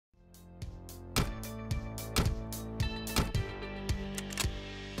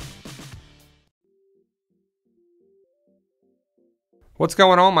What's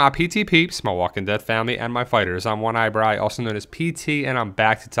going on, my PT peeps, my Walking Dead family, and my fighters? I'm One Eyebrow, also known as PT, and I'm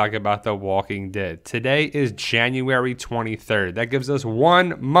back to talk about The Walking Dead. Today is January 23rd. That gives us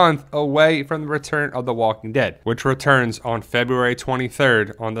 1 month away from the return of The Walking Dead, which returns on February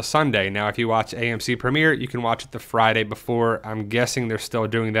 23rd on the Sunday. Now, if you watch AMC Premiere, you can watch it the Friday before. I'm guessing they're still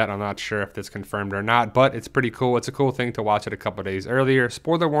doing that. I'm not sure if that's confirmed or not, but it's pretty cool. It's a cool thing to watch it a couple days earlier.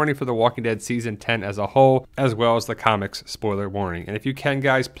 Spoiler warning for The Walking Dead Season 10 as a whole, as well as the comics spoiler warning. And if you can,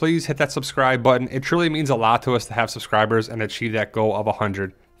 guys, please hit that subscribe button. It truly means a lot to us to have subscribers and achieve that goal of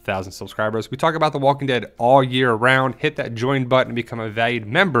 100,000 subscribers. We talk about The Walking Dead all year round. Hit that join button and become a valued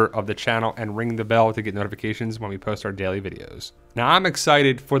member of the channel and ring the bell to get notifications when we post our daily videos. Now, I'm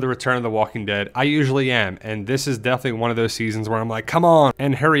excited for the return of The Walking Dead. I usually am, and this is definitely one of those seasons where I'm like, come on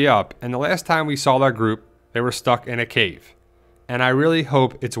and hurry up. And the last time we saw that group, they were stuck in a cave. And I really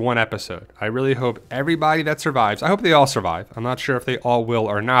hope it's one episode. I really hope everybody that survives, I hope they all survive. I'm not sure if they all will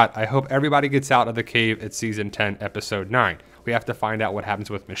or not. I hope everybody gets out of the cave at Season 10, Episode 9. We have to find out what happens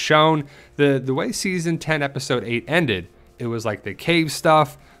with Michonne. The way Season 10, Episode 8 ended, it was like the cave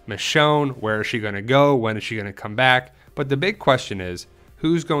stuff, Michonne, where is she going to go? When is she going to come back? But the big question is,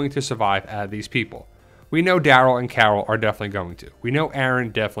 who's going to survive out of these people? We know Daryl and Carol are definitely going to. We know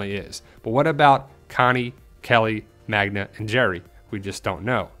Aaron definitely is. But what about Connie, Kelly, Magna, and Jerry? We just don't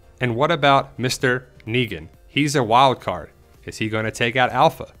know. And what about Mr. Negan? He's a wild card. Is he going to take out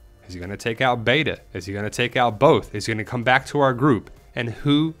Alpha? Is he going to take out Beta? Is he going to take out both? Is he going to come back to our group? And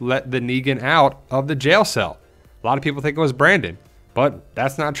who let the Negan out of the jail cell? A lot of people think it was Brandon, but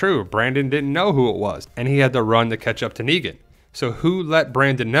that's not true. Brandon didn't know who it was, and he had to run to catch up to Negan. So who let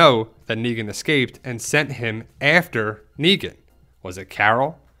Brandon know that Negan escaped and sent him after Negan? Was it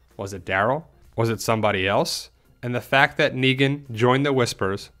Carol? Was it Daryl? Was it somebody else? And the fact that Negan joined the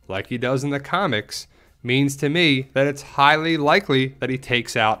Whispers, like he does in the comics, means to me that it's highly likely that he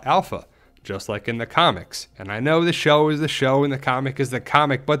takes out Alpha, just like in the comics. And I know the show is the show and the comic is the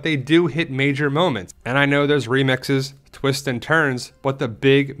comic, but they do hit major moments. And I know there's remixes, twists and turns, but the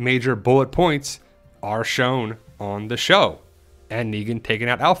big major bullet points are shown on the show. And Negan taking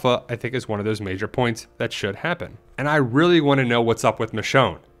out Alpha, I think, is one of those major points that should happen. And I really want to know what's up with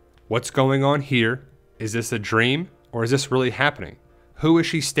Michonne. What's going on here? Is this a dream, or is this really happening? Who is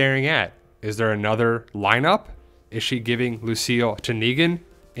she staring at? Is there another lineup? Is she giving Lucille to Negan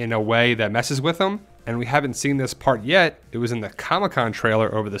in a way that messes with him? And we haven't seen this part yet. It was in the Comic-Con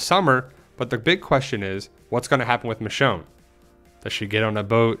trailer over the summer, but the big question is, what's going to happen with Michonne? Does she get on a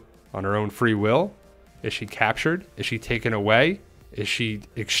boat on her own free will? Is she captured? Is she taken away? Is she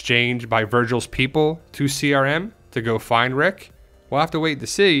exchanged by Virgil's people to CRM to go find Rick? We'll have to wait to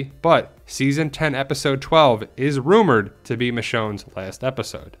see, but Season 10, Episode 12 is rumored to be Michonne's last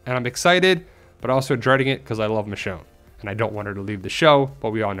episode. And I'm excited, but also dreading it because I love Michonne. And I don't want her to leave the show,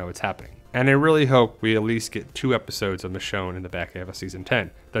 but we all know it's happening. And I really hope we at least get 2 episodes of Michonne in the back half of Season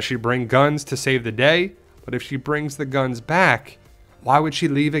 10. Does she bring guns to save the day? But if she brings the guns back, why would she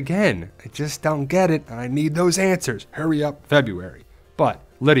leave again? I just don't get it, and I need those answers. Hurry up, February. But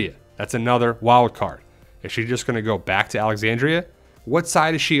Lydia, that's another wild card. Is she just going to go back to Alexandria? What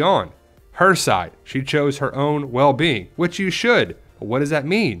side is she on? Her side. She chose her own well-being, which you should. But what does that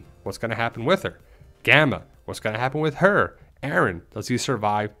mean? What's going to happen with her? Gamma. What's going to happen with her? Aaron. Does he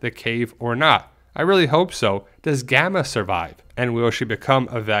survive the cave or not? I really hope so. Does Gamma survive? And will she become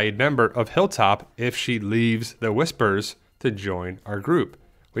a valued member of Hilltop if she leaves the Whispers to join our group?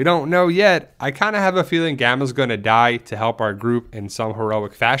 We don't know yet. I kind of have a feeling Gamma's going to die to help our group in some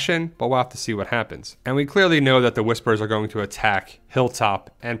heroic fashion, but we'll have to see what happens. And we clearly know that the Whispers are going to attack Hilltop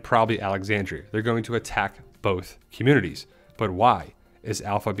and probably Alexandria. They're going to attack both communities. But why? Is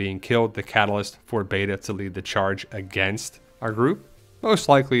Alpha being killed the catalyst for Beta to lead the charge against our group? Most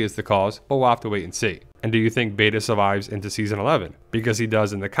likely is the cause, but we'll have to wait and see. And do you think Beta survives into Season 11? Because he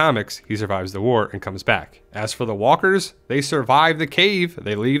does in the comics, he survives the war and comes back. As for the walkers, they survive the cave,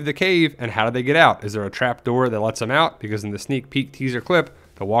 they leave the cave, and how do they get out? Is there a trap door that lets them out? Because in the sneak peek teaser clip,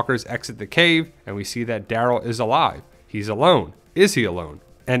 the walkers exit the cave, and we see that Daryl is alive. He's alone. Is he alone?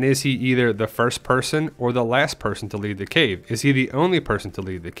 And is he either the first person or the last person to leave the cave? Is he the only person to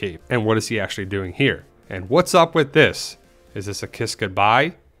leave the cave? And what is he actually doing here? And what's up with this? Is this a kiss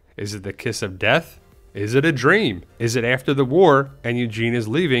goodbye? Is it the kiss of death? Is it a dream? Is it after the war and Eugene is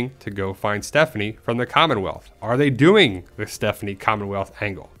leaving to go find Stephanie from the Commonwealth? Are they doing the Stephanie Commonwealth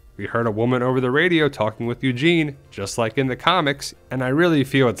angle? We heard a woman over the radio talking with Eugene, just like in the comics, and I really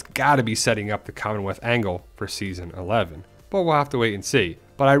feel it's got to be setting up the Commonwealth angle for Season 11. but we'll have to wait and see.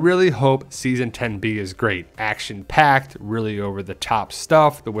 But I really hope Season 10B is great. Action-packed, really over-the-top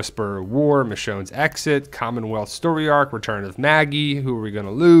stuff. The Whisperer of War, Michonne's exit, Commonwealth story arc, return of Maggie. Who are we going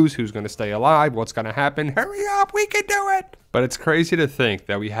to lose? Who's going to stay alive? What's going to happen? Hurry up, we can do it! But it's crazy to think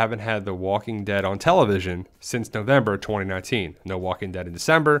that we haven't had The Walking Dead on television since November 2019. No Walking Dead in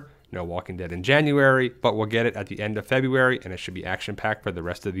December. No Walking Dead in January, but we'll get it at the end of February, and it should be action-packed for the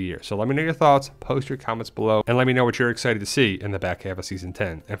rest of the year. So let me know your thoughts, post your comments below, and let me know what you're excited to see in the back half of Season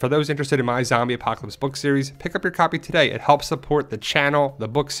 10. And for those interested in my Zombie Apocalypse book series, pick up your copy today. It helps support the channel, the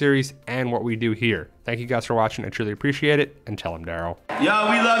book series, and what we do here. Thank you guys for watching. I truly appreciate it, and tell them, Daryl. Yo,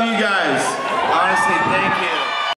 we love you guys. Honestly, thank you.